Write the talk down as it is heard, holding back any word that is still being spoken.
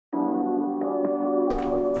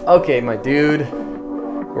Okay, my dude,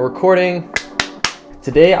 we're recording.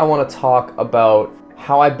 Today I want to talk about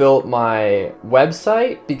how I built my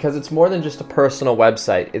website, because it's more than just a personal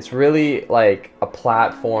website. It's really like a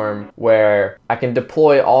platform where I can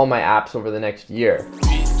deploy all my apps over the next year.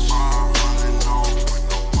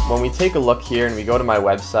 When we take a look here and we go to my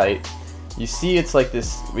website, you see it's like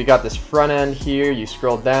this, we got this front end here, you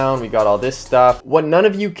scroll down, we got all this stuff. What none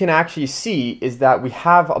of you can actually see is that we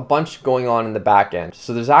have a bunch going on in the back end.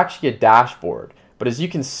 So there's actually a dashboard, but as you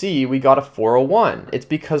can see, we got a 401. It's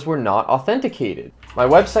because we're not authenticated. My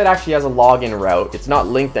website actually has a login route. It's not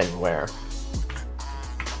linked anywhere.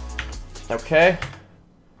 Okay.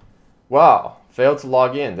 Wow, failed to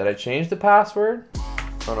log in. Did I change the password?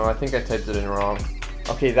 Oh no, I think I typed it in wrong.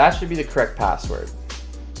 Okay, that should be the correct password.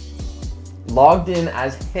 Logged in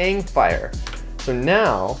as hangfire. So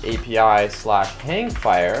now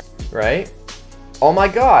API/hangfire, right? Oh my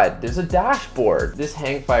god, there's a dashboard. This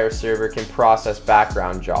hangfire server can process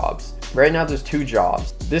background jobs. Right now there's 2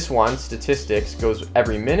 jobs. This one, statistics, goes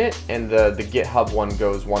every minute, and the GitHub one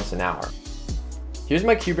goes once an hour. Here's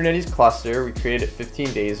my Kubernetes cluster. We created it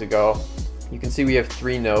 15 days ago. You can see we have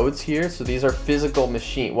 3 nodes here. So these are physical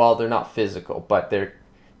machine. Well, they're not physical, but they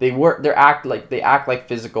act like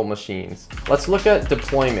physical machines. Let's look at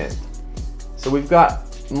deployment. So we've got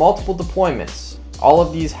multiple deployments. All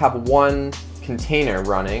of these have 1 container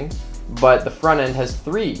running, but the front end has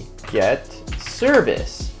 3. Get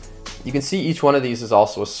service. You can see each one of these is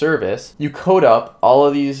also a service. You code up all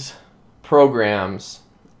of these programs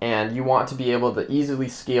and you want to be able to easily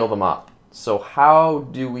scale them up. So how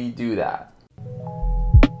do we do that?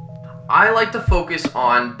 I like to focus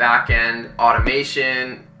on back-end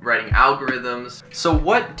automation, writing algorithms. So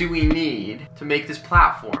what do we need to make this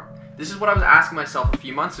platform? This is what I was asking myself a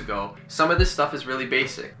few months ago. Some of this stuff is really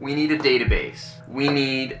basic. We need a database. We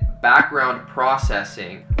need background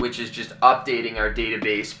processing, which is just updating our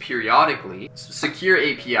database periodically. Secure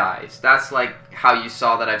APIs. That's like how you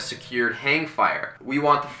saw that I've secured hangfire. We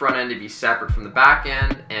want the front end to be separate from the back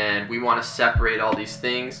end, and we want to separate all these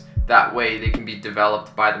things. That way they can be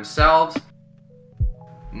developed by themselves.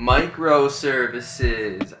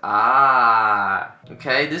 Microservices.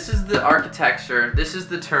 Okay, this is the architecture. This is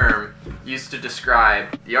the term used to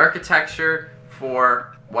describe the architecture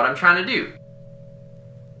for what I'm trying to do.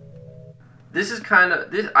 This is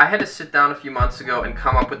I had to sit down a few months ago and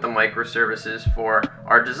come up with the microservices for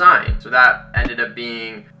our design. So that ended up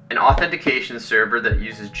being an authentication server that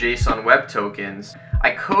uses JSON web tokens.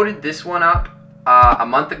 I coded this one up a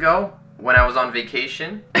month ago when I was on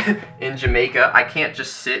vacation in Jamaica. I can't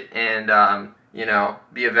just sit and you know,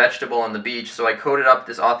 be a vegetable on the beach, so I coded up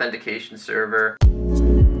this authentication server.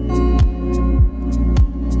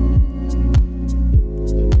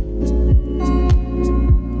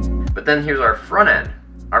 But then here's our front end.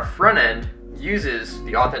 Our front end uses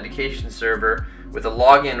the authentication server with a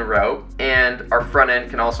login route, and our front end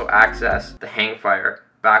can also access the hangfire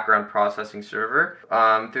background processing server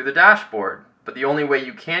through the dashboard. But the only way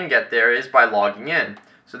you can get there is by logging in.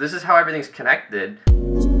 So this is how everything's connected.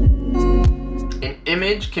 An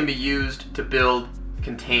image can be used to build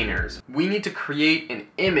containers. We need to create an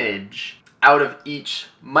image out of each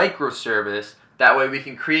microservice. That way we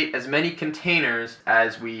can create as many containers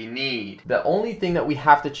as we need. The only thing that we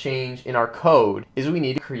have to change in our code is we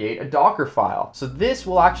need to create a Docker file. So this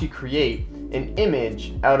will actually create an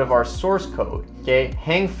image out of our source code. Okay,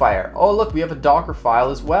 hangfire. Oh look, we have a Docker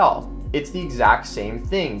file as well. It's the exact same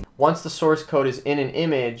thing. Once the source code is in an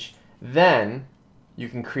image, then you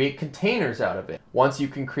can create containers out of it. Once you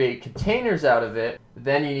can create containers out of it,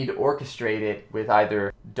 then you need to orchestrate it with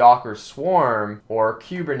either Docker Swarm or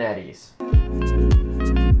Kubernetes.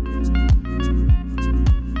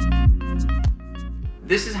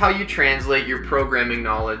 This is how you translate your programming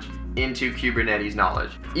knowledge into Kubernetes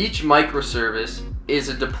knowledge. Each microservice is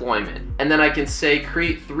a deployment, and then I can say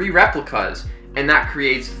create 3 replicas, and that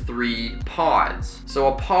creates 3 pods. So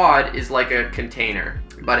a pod is like a container,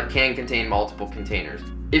 but it can contain multiple containers.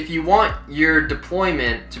 If you want your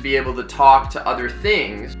deployment to be able to talk to other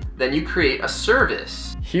things, then you create a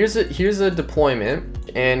service. Here's a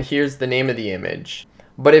deployment, and here's the name of the image.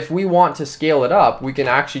 But if we want to scale it up, we can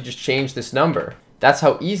actually just change this number. That's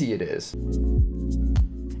how easy it is.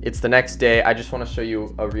 It's the next day. I just want to show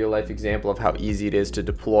you a real life example of how easy it is to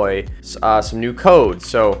deploy some new code.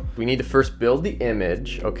 So we need to first build the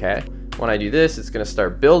image, okay? When I do this, it's going to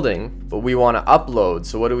start building, but we want to upload.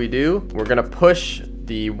 So what do? We're going to push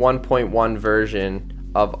the 1.1 version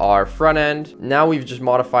of our front end. Now we've just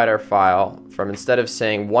modified our file from, instead of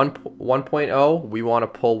saying 1.0, we want to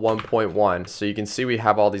pull 1.1. So you can see we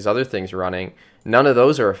have all these other things running. None of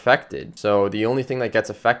those are affected. So the only thing that gets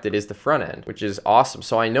affected is the front end, which is awesome.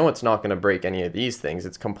 So I know it's not going to break any of these things.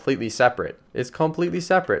 It's completely separate. It's completely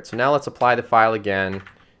separate. So now let's apply the file again.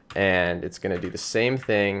 And it's going to do the same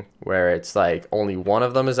thing where it's like only one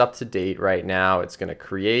of them is up to date right now. It's going to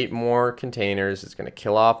create more containers. It's going to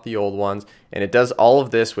kill off the old ones. And it does all of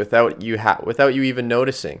this without you even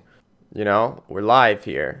noticing. You know, we're live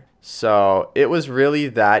here. So it was really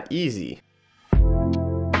that easy.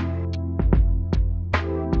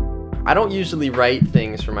 I don't usually write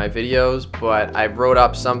things for my videos, but I wrote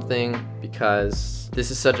up something because this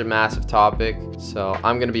is such a massive topic, so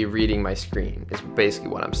I'm going to be reading my screen, is basically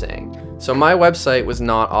what I'm saying. So my website was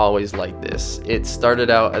not always like this. It started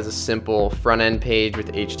out as a simple front-end page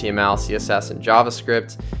with HTML, CSS, and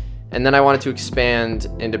JavaScript, and then I wanted to expand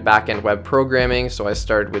into back-end web programming, so I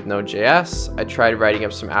started with Node.js. I tried writing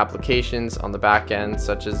up some applications on the back-end,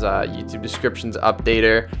 such as YouTube descriptions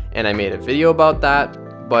updater, and I made a video about that.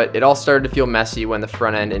 But it all started to feel messy when the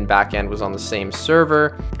front end and back end was on the same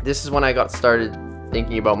server. This is when I got started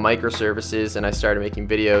thinking about microservices, and I started making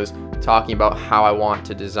videos talking about how I want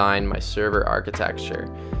to design my server architecture.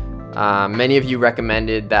 Many of you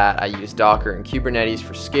recommended that I use Docker and Kubernetes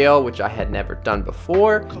for scale, which I had never done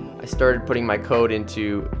before. I started putting my code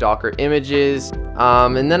into Docker images,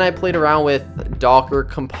 and then I played around with Docker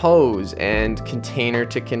Compose and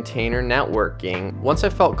container-to-container networking. Once I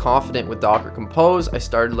felt confident with Docker Compose, I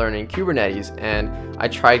started learning Kubernetes, and I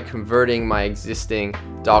tried converting my existing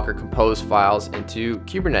Docker Compose files into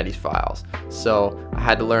Kubernetes files. So I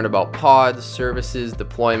had to learn about pods, services,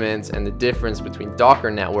 deployments, and the difference between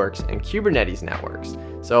Docker networks and Kubernetes networks.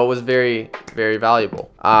 So it was very, very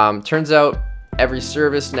valuable. Turns out every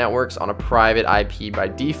service networks on a private IP by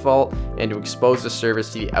default, and to expose the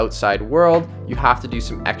service to the outside world, you have to do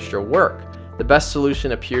some extra work. The best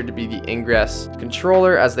solution appeared to be the Ingress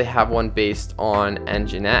controller, as they have one based on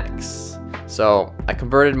nginx. So I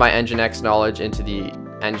converted my nginx knowledge into the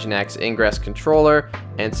nginx-ingress controller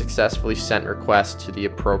and successfully sent requests to the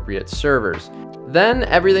appropriate servers. Then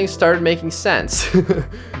everything started making sense,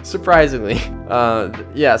 surprisingly.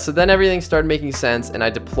 So then everything started making sense, and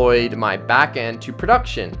I deployed my backend to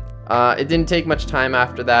production. It didn't take much time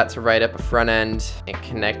after that to write up a front end and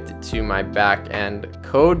connect it to my backend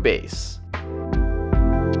code base.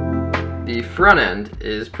 The front end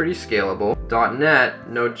is pretty scalable. .NET,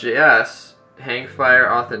 Node.js,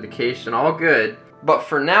 hangfire, authentication, all good. But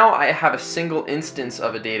for now, I have a single instance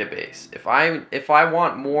of a database. If I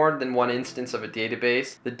want more than one instance of a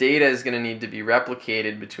database, the data is going to need to be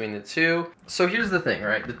replicated between the two. So here's the thing,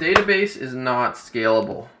 right? The database is not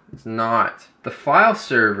scalable. It's not. The file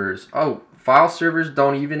servers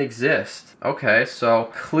don't even exist. Okay,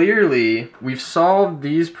 so clearly we've solved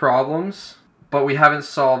these problems, but we haven't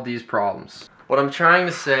solved these problems. What I'm trying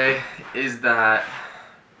to say is that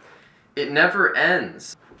it never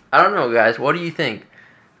ends. I don't know, guys. What do you think?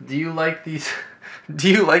 Do you like these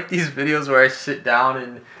videos where I sit down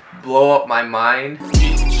and blow up my mind?